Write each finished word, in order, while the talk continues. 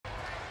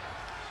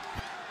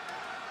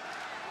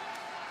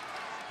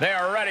They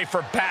are ready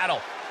for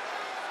battle.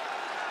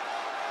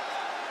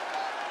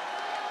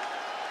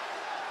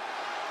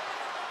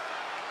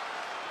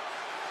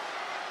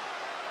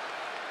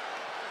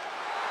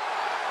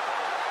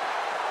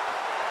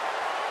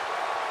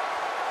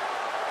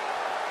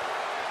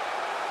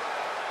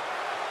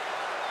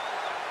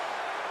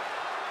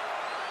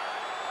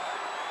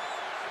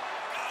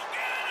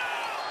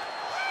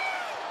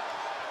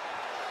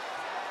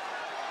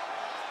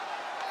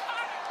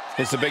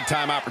 It's a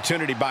big-time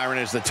opportunity, Byron,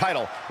 as the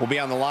title will be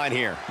on the line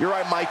here. You're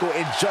right, Michael,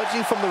 and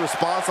judging from the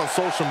response on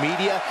social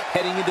media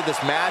heading into this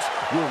match,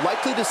 we're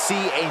likely to see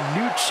a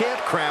new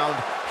champ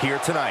crowned here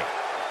tonight.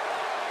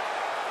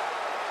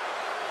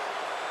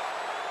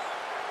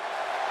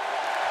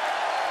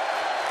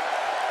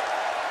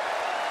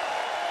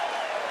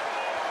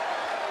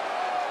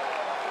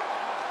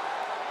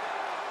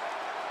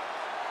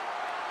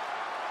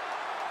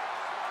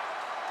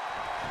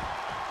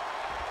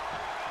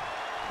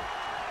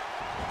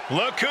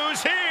 Look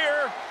who's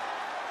here!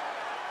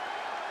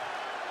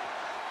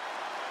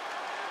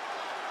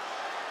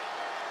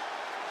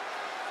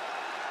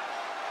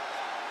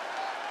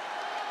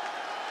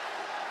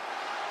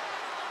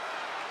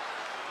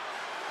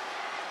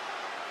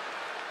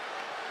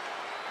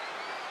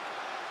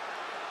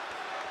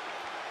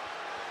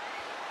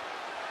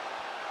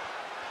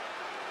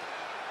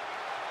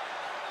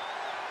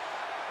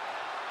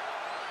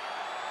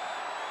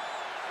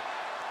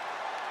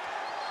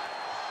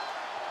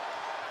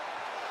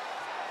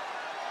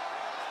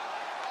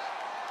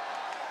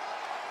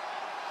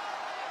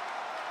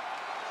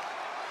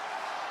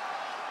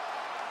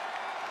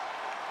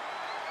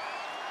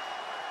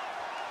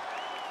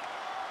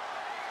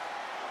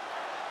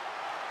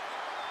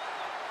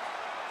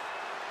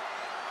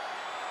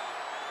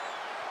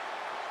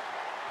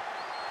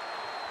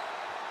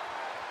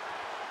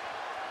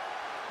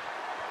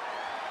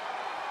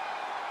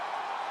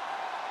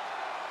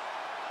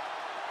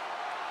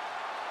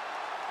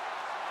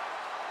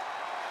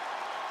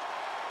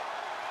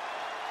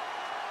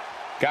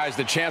 Guys,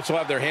 the champs will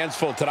have their hands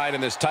full tonight in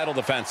this title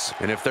defense.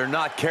 And if they're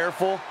not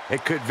careful,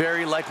 it could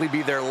very likely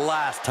be their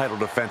last title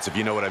defense, if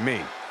you know what I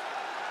mean.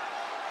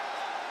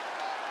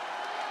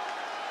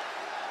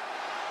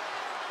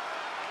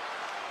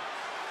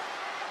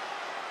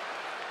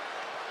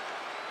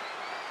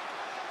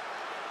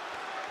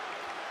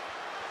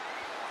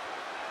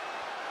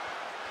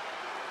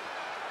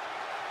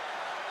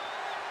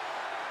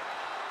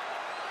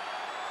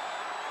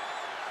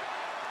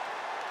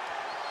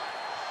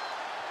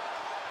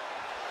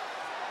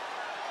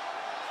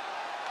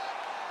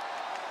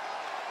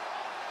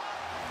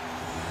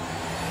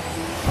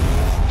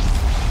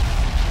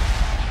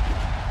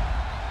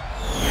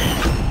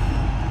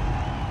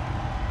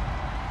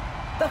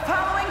 The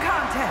following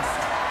contest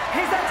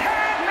is a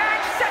tag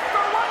match set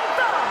for one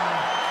fall,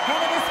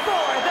 and it is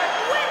for the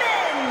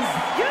Women's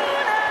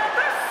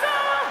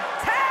Universal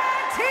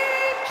Tag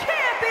Team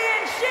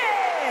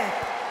Championship.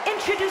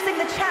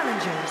 Introducing the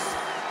challengers.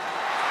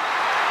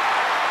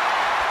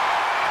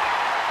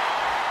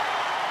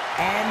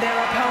 And their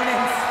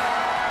opponents,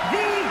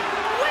 the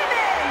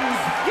Women's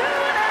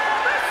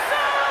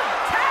Universal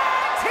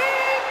Tag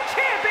Team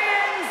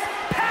Champions,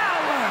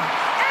 Power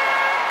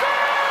and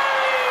Glory!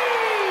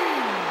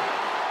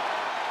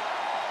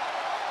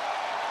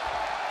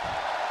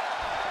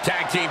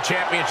 Tag team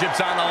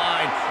championships on the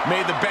line.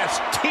 May the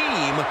best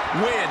team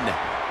win.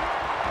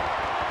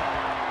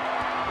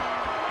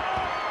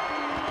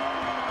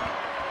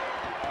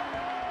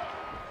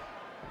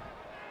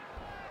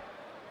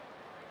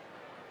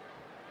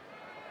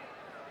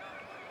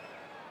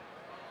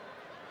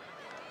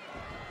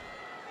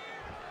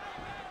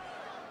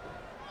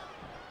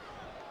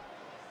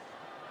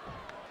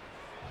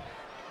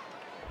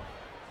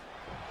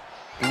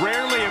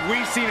 Rarely have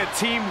we seen a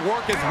team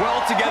work as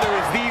well together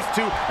as these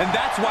two, and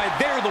that's why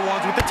they're the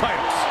ones with the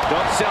titles.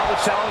 Don't sell the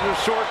challengers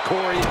short,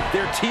 Corey.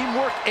 Their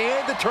teamwork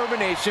and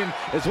determination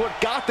is what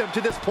got them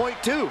to this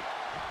point, too.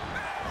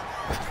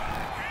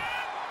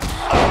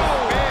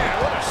 Oh,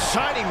 man, what a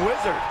shining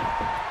wizard.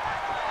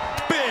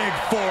 Big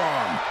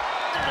forearm.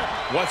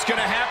 What's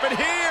going to happen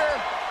here?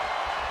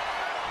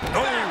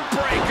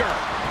 Backbreaker.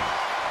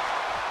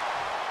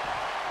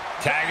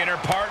 Tagging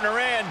her partner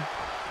in.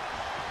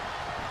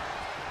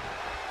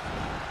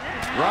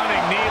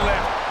 Running knee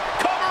lift.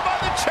 Cover by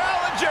the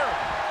challenger.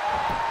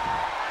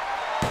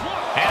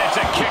 And it's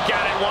a kick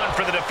out at one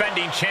for the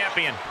defending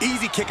champion.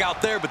 Easy kick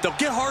out there, but they'll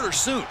get harder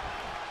soon.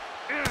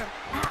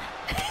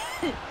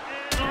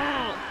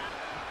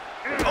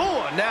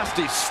 Oh, a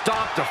nasty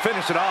stop to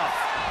finish it off.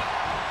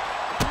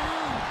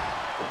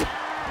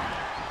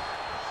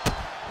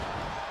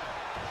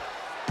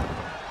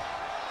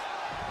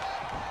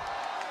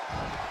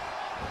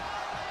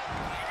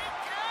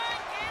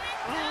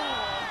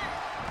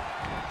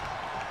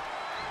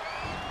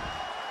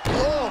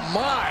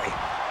 My,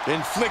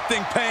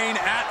 inflicting pain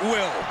at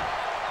will.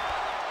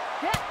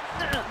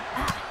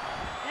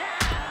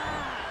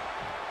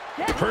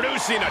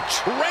 Producing a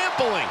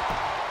trampling.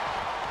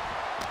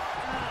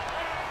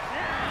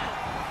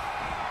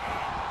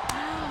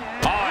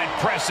 Oh,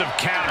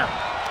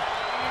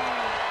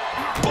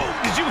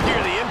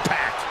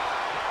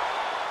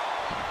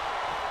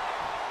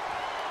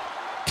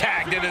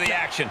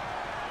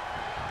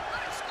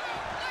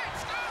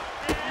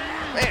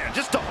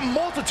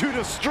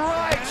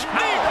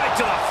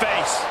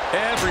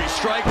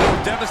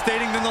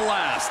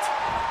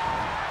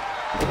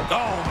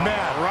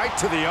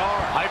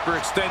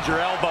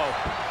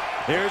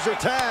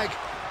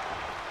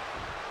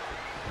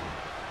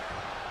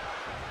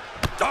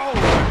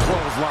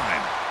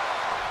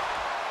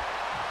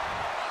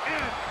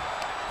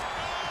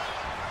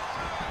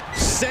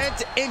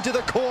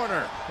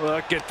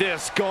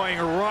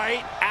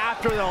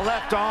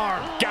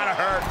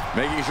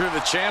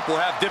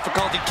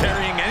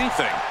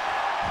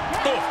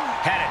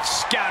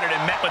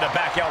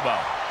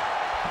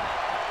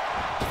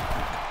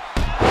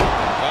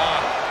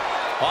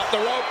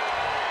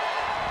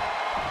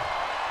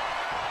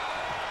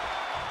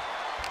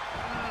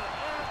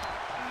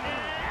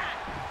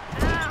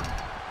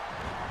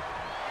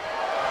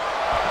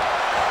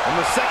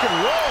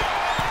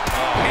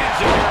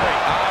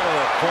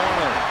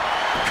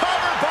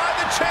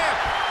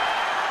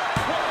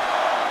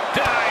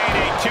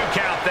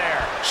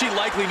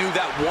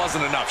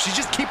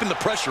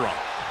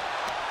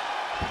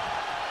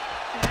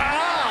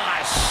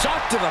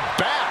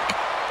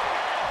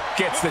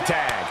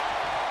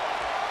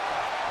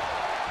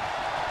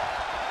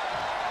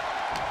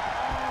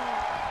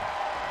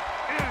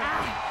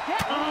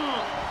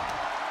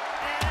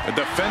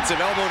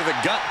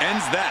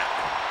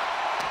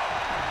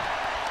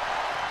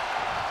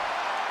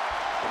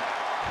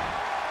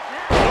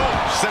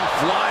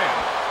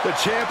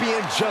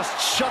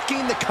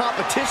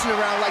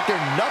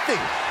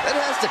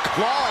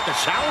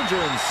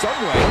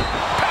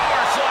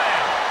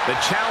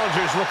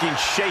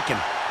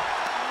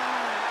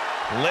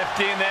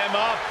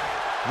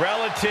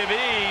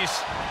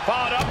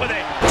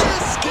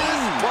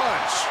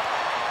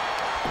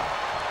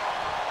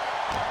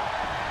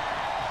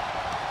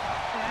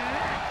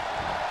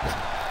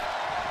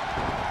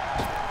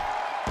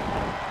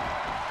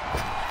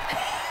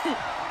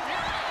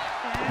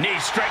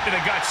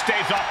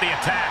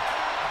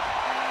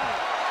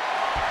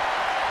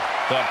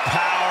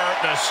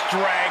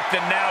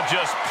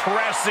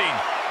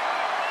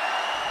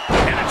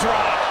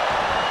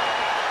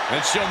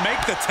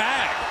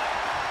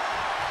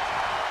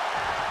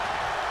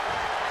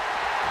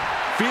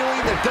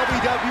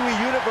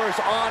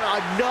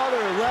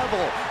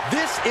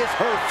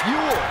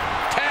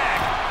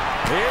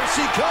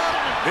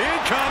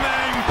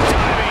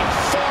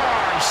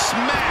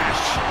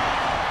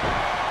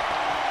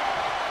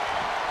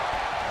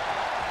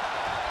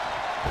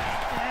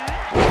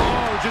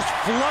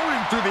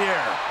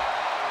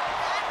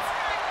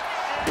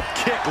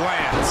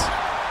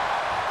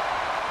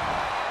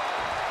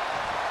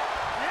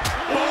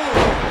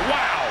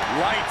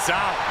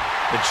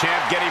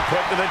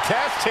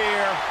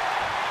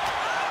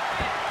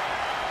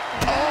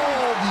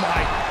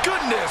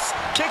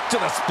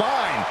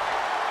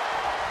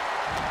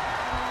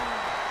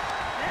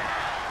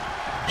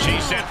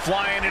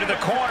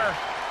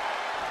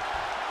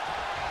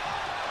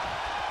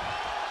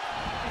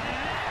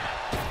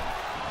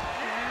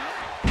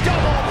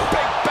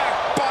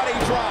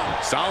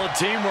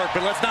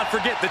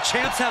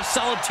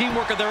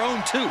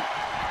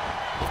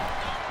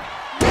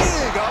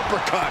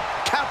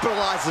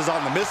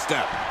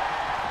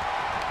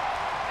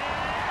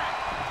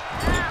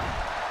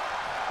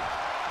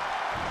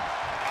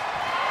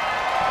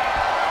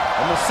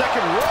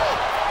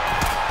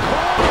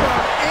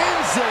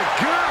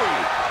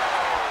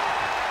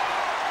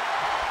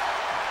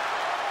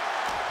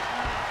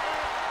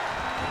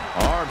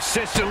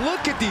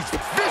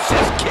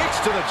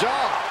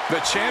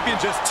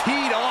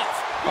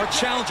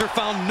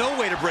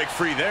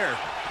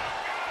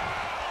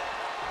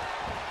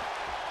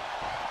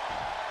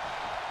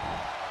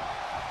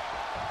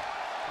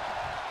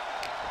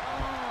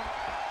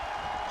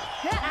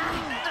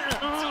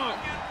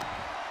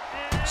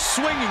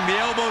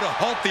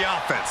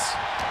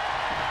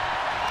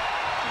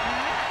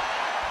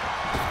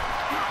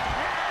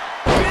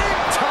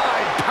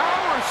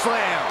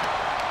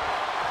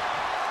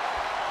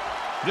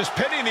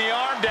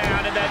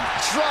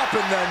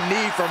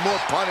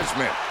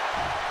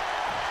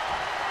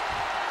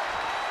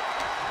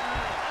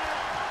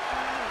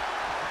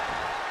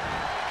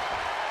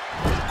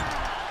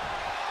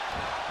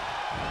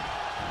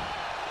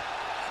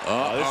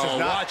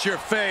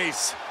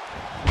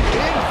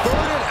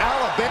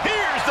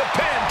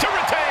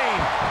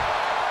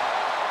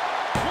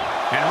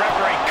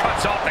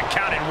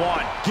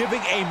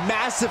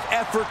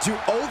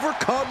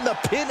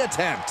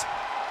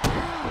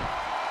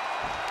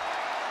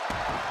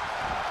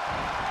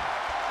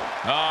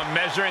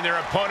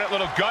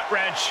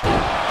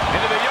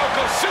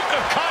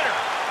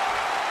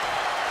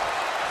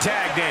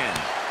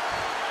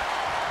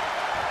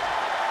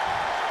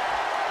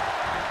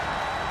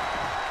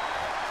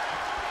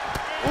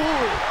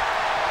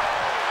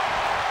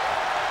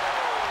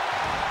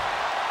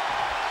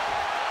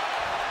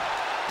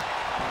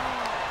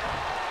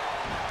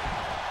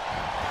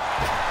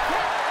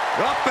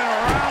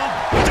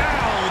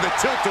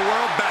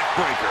 tilt-a-whirl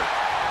backbreaker.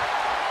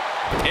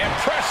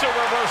 Impressive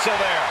reversal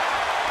there.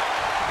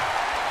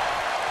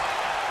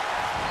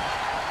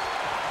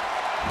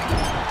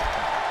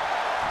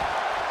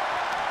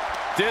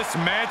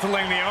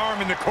 Dismantling the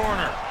arm in the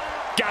corner.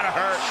 Gotta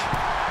hurt.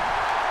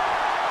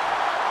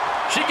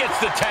 She gets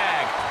the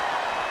tag.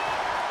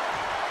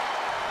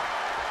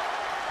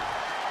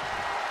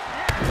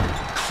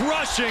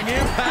 Crushing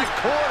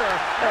impact Corner,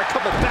 and a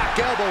couple back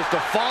elbows to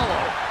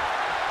follow.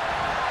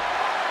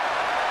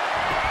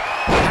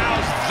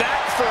 How's that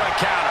for a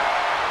counter?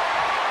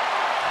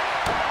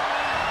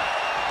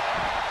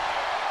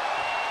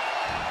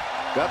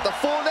 Got the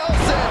full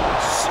Nelson.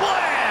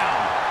 Slam!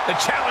 The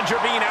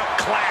challenger being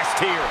outclassed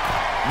here.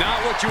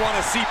 Not what you want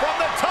to see from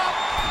the top.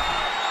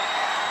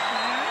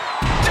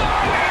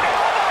 Diving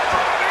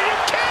elbow! Are you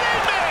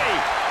kidding me?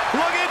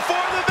 Looking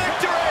for the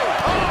victory.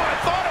 Oh, I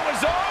thought it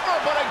was over,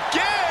 but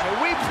again. Can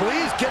we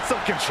please get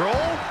some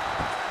control?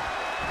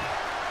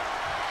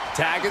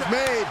 Tag is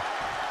made.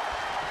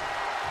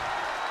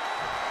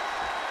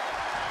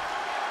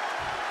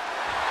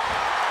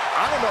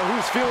 I don't know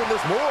who's feeling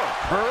this more,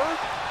 her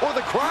or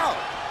the crowd.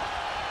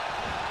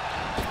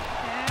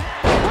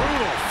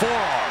 Brutal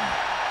forearm.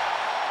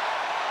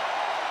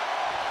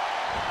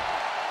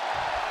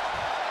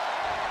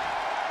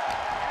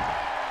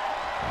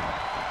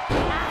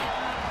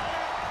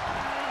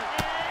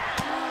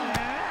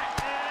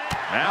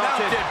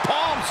 Mounted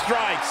palm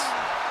strikes.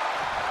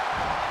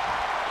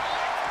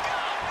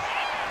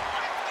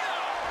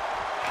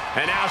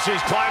 And now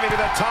she's climbing to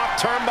the top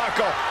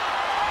turnbuckle.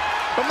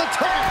 From the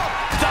top.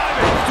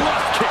 Diving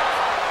thrust kick.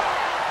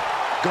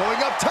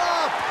 Going up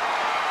top.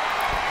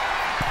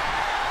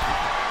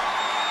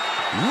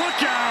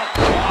 Look out.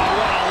 Oh,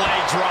 what a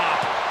leg drop.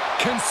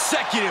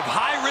 Consecutive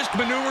high-risk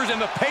maneuvers,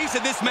 and the pace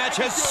of this match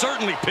has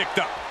certainly picked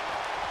up.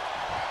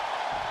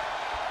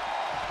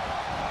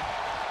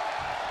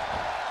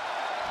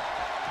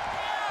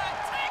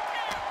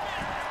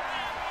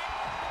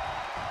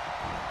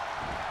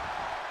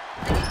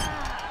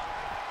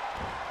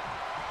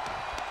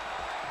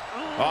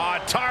 Oh,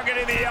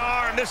 targeting the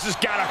arm. This has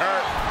got to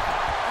hurt.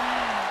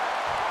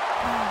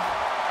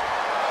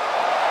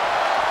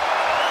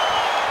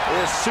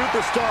 This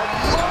superstar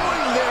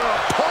mowing their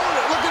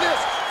opponent. Look at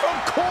this. From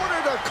corner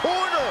to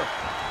corner.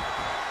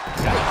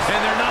 And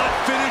they're not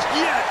finished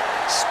yet.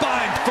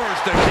 Spine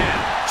first again.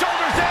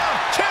 Shoulders down.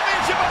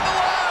 Championship on the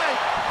line.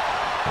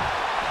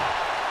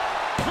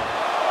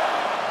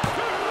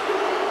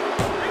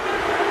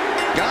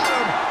 Got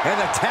him. And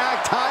the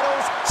tag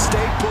titles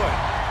stay put.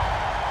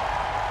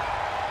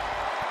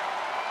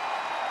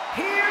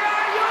 Here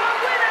are your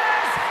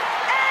winners,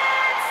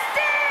 and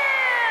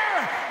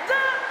still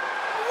the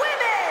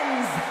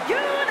Women's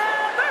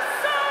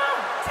Universal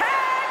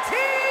Tag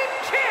Team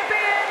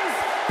Champions,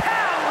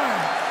 Power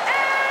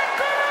and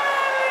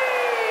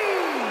Glory!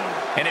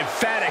 An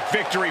emphatic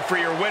victory for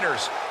your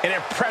winners. An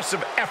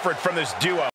impressive effort from this duo.